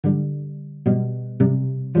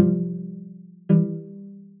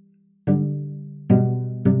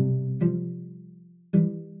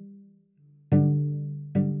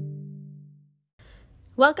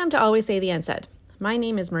Welcome to Always Say the Unsaid. My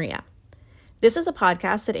name is Maria. This is a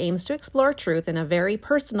podcast that aims to explore truth in a very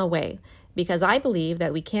personal way because I believe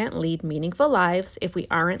that we can't lead meaningful lives if we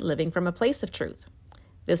aren't living from a place of truth.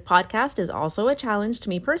 This podcast is also a challenge to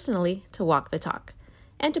me personally to walk the talk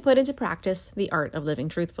and to put into practice the art of living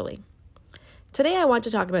truthfully. Today I want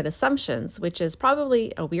to talk about assumptions, which is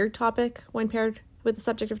probably a weird topic when paired with the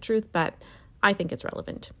subject of truth, but I think it's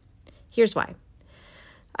relevant. Here's why.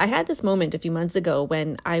 I had this moment a few months ago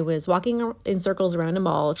when I was walking in circles around a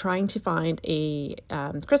mall trying to find a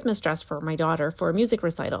Christmas dress for my daughter for a music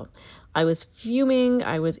recital. I was fuming,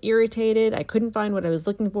 I was irritated, I couldn't find what I was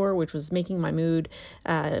looking for, which was making my mood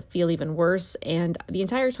feel even worse, and the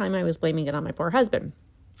entire time I was blaming it on my poor husband.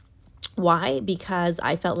 Why? Because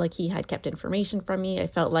I felt like he had kept information from me. I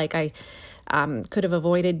felt like I could have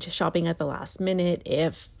avoided shopping at the last minute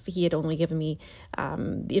if he had only given me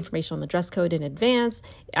the information on the dress code in advance.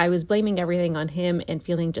 I was blaming everything on him and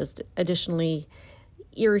feeling just additionally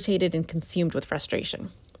irritated and consumed with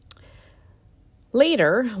frustration.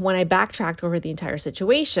 Later, when I backtracked over the entire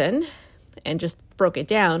situation and just broke it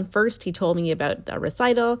down, first he told me about the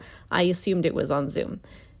recital. I assumed it was on Zoom.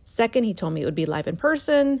 Second, he told me it would be live in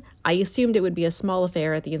person. I assumed it would be a small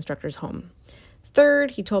affair at the instructor's home.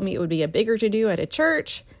 Third, he told me it would be a bigger to-do at a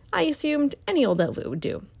church. I assumed any old outfit would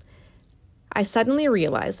do. I suddenly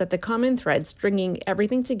realized that the common thread stringing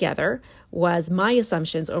everything together was my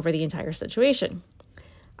assumptions over the entire situation.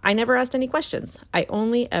 I never asked any questions. I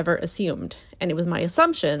only ever assumed. And it was my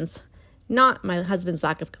assumptions, not my husband's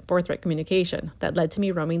lack of forthright communication, that led to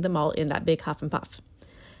me roaming the mall in that big huff and puff.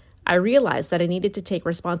 I realized that I needed to take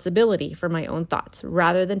responsibility for my own thoughts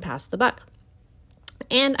rather than pass the buck.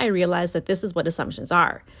 And I realized that this is what assumptions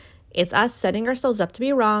are. It's us setting ourselves up to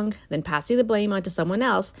be wrong, then passing the blame onto someone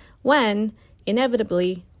else when,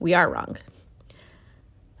 inevitably, we are wrong.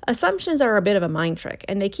 Assumptions are a bit of a mind trick,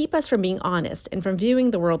 and they keep us from being honest and from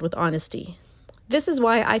viewing the world with honesty. This is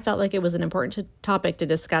why I felt like it was an important topic to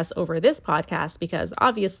discuss over this podcast, because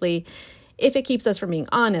obviously, if it keeps us from being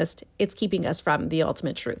honest, it's keeping us from the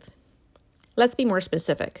ultimate truth. Let's be more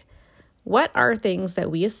specific. What are things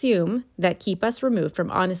that we assume that keep us removed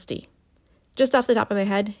from honesty? Just off the top of my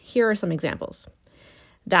head, here are some examples.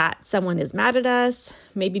 That someone is mad at us,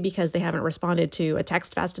 maybe because they haven't responded to a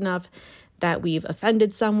text fast enough, that we've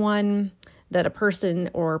offended someone, that a person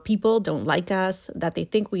or people don't like us, that they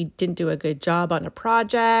think we didn't do a good job on a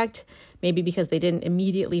project, maybe because they didn't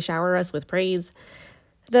immediately shower us with praise,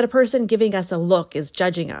 that a person giving us a look is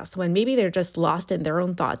judging us when maybe they're just lost in their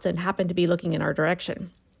own thoughts and happen to be looking in our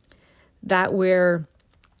direction, that we're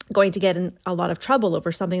going to get in a lot of trouble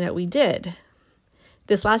over something that we did.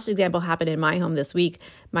 This last example happened in my home this week.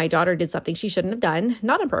 My daughter did something she shouldn't have done,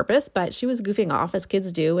 not on purpose, but she was goofing off as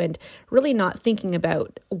kids do and really not thinking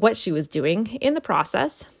about what she was doing. In the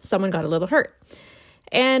process, someone got a little hurt.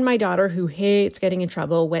 And my daughter, who hates getting in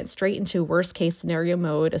trouble, went straight into worst case scenario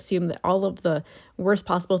mode, assumed that all of the worst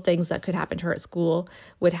possible things that could happen to her at school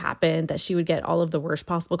would happen, that she would get all of the worst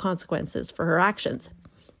possible consequences for her actions.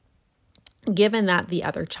 Given that the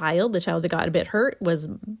other child, the child that got a bit hurt, was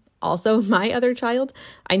also my other child,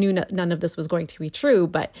 I knew none of this was going to be true,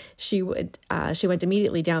 but she went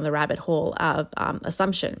immediately down the rabbit hole of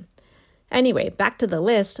assumption. Anyway, back to the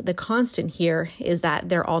list, the constant here is that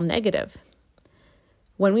they're all negative.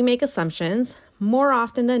 When we make assumptions, more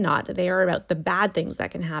often than not, they are about the bad things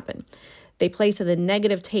that can happen. They play to the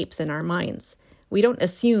negative tapes in our minds. We don't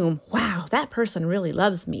assume, wow, that person really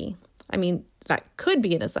loves me. I mean, that could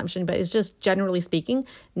be an assumption, but it's just generally speaking,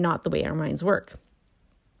 not the way our minds work.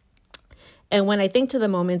 And when I think to the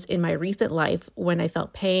moments in my recent life when I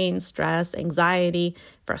felt pain, stress, anxiety,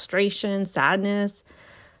 frustration, sadness,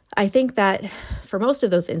 I think that for most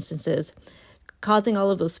of those instances, causing all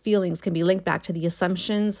of those feelings can be linked back to the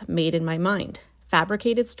assumptions made in my mind,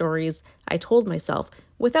 fabricated stories I told myself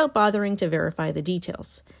without bothering to verify the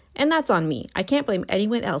details. And that's on me. I can't blame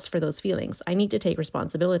anyone else for those feelings. I need to take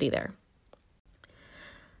responsibility there.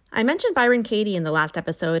 I mentioned Byron Katie in the last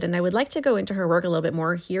episode, and I would like to go into her work a little bit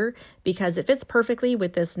more here because it fits perfectly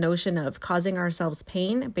with this notion of causing ourselves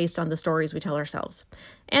pain based on the stories we tell ourselves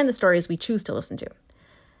and the stories we choose to listen to.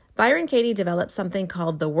 Byron Katie developed something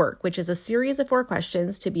called The Work, which is a series of 4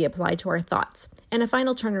 questions to be applied to our thoughts and a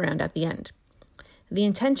final turnaround at the end. The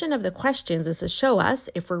intention of the questions is to show us,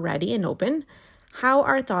 if we're ready and open, how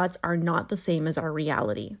our thoughts are not the same as our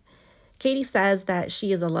reality. Katie says that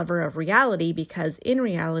she is a lover of reality because in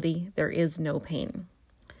reality, there is no pain.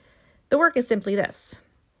 The work is simply this.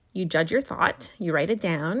 You judge your thought, you write it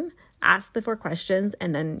down, ask the 4 questions,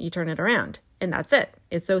 and then you turn it around. And that's it.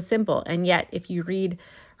 It's so simple. And yet, if you read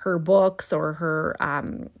her books or her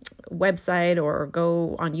website or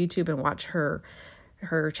go on YouTube and watch her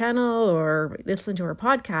channel or listen to her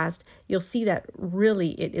podcast, you'll see that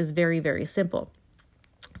really it is very, very simple.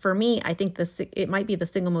 For me, I think it might be the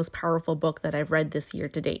single most powerful book that I've read this year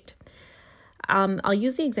to date. I'll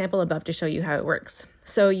use the example above to show you how it works.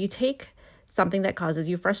 So you take something that causes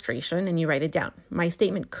you frustration and you write it down. My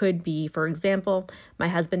statement could be, for example, my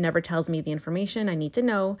husband never tells me the information I need to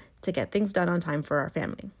know to get things done on time for our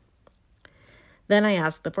family. Then I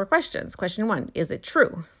ask the 4 questions. Question 1, is it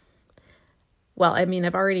true? Well, I mean,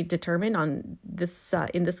 I've already determined on this,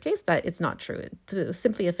 in this case, that it's not true. It's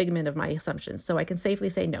simply a figment of my assumptions. So I can safely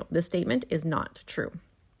say, no, this statement is not true.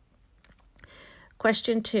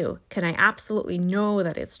 Question 2, can I absolutely know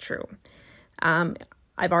that it's true?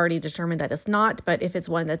 I've already determined that it's not, but if it's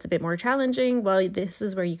one that's a bit more challenging, well, this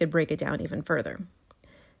is where you could break it down even further.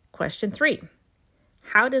 Question 3,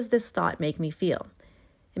 how does this thought make me feel?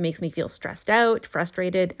 It makes me feel stressed out,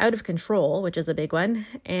 frustrated, out of control, which is a big one,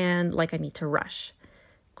 and like I need to rush.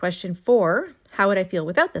 Question 4, how would I feel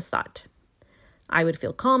without this thought? I would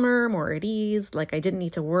feel calmer, more at ease, like I didn't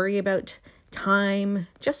need to worry about time,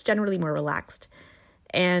 just generally more relaxed.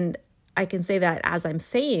 And I can say that as I'm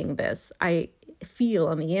saying this, I feel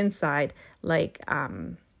on the inside like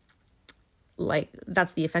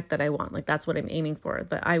that's the effect that I want. Like that's what I'm aiming for.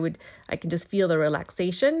 But I can just feel the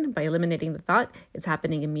relaxation by eliminating the thought. It's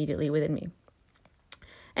happening immediately within me.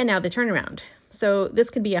 And now the turnaround. So this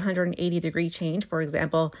could be a 180-degree change. For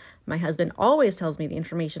example, my husband always tells me the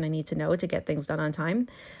information I need to know to get things done on time.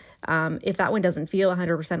 If that one doesn't feel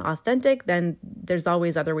 100% authentic, then there's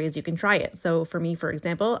always other ways you can try it. So for me, for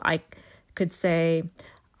example, I could say,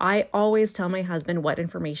 I always tell my husband what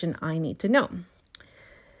information I need to know.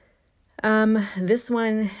 This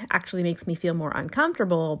one actually makes me feel more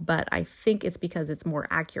uncomfortable, but I think it's because it's more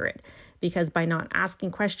accurate. Because by not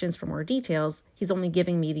asking questions for more details, he's only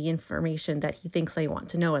giving me the information that he thinks I want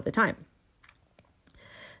to know at the time.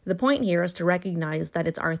 The point here is to recognize that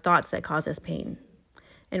it's our thoughts that cause us pain.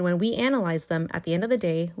 And when we analyze them, at the end of the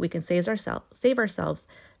day, we can save ourselves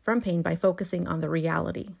from pain by focusing on the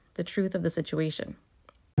reality, the truth of the situation.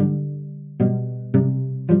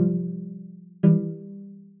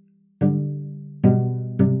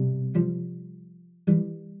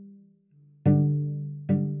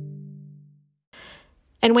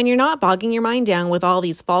 And when you're not bogging your mind down with all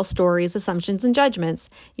these false stories, assumptions, and judgments,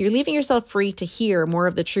 you're leaving yourself free to hear more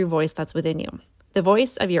of the true voice that's within you, the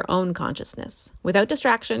voice of your own consciousness. Without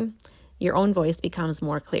distraction, your own voice becomes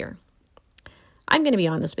more clear. I'm going to be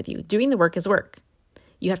honest with you. Doing the work is work.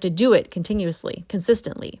 You have to do it continuously,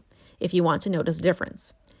 consistently, if you want to notice a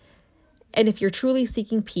difference. And if you're truly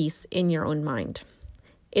seeking peace in your own mind.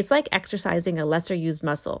 It's like exercising a lesser used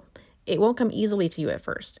muscle. It won't come easily to you at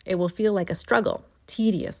first. It will feel like a struggle,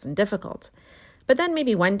 tedious and difficult. But then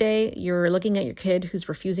maybe one day you're looking at your kid who's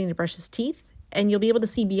refusing to brush his teeth, and you'll be able to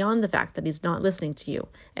see beyond the fact that he's not listening to you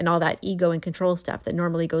and all that ego and control stuff that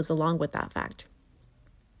normally goes along with that fact.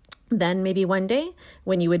 Then maybe one day,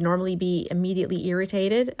 when you would normally be immediately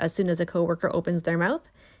irritated as soon as a coworker opens their mouth,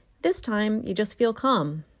 this time you just feel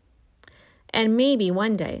calm. And maybe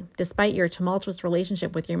one day, despite your tumultuous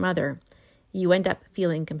relationship with your mother, you end up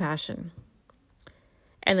feeling compassion.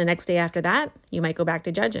 And the next day after that, you might go back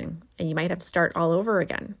to judging, and you might have to start all over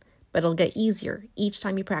again. But it'll get easier each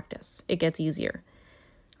time you practice. It gets easier.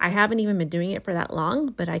 I haven't even been doing it for that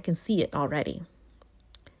long, but I can see it already.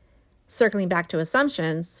 Circling back to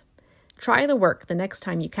assumptions, try the work the next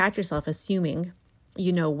time you catch yourself assuming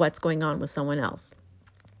you know what's going on with someone else.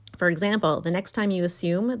 For example, the next time you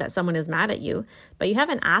assume that someone is mad at you, but you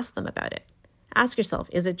haven't asked them about it, ask yourself,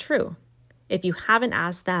 is it true? If you haven't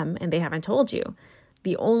asked them and they haven't told you,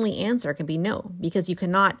 the only answer can be no, because you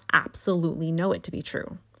cannot absolutely know it to be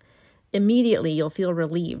true. Immediately, you'll feel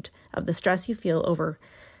relieved of the stress you feel over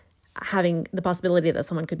having the possibility that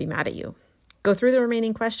someone could be mad at you. Go through the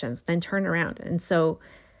remaining questions, then turn around. And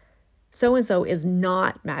so-and-so is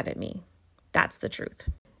not mad at me. That's the truth.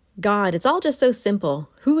 God, it's all just so simple.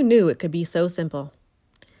 Who knew it could be so simple?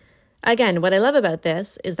 Again, what I love about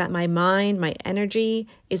this is that my mind, my energy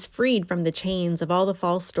is freed from the chains of all the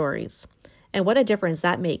false stories. And what a difference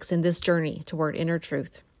that makes in this journey toward inner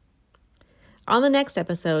truth. On the next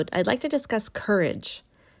episode, I'd like to discuss courage.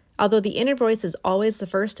 Although the inner voice is always the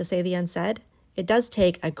first to say the unsaid, it does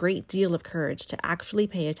take a great deal of courage to actually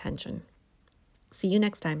pay attention. See you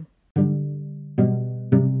next time.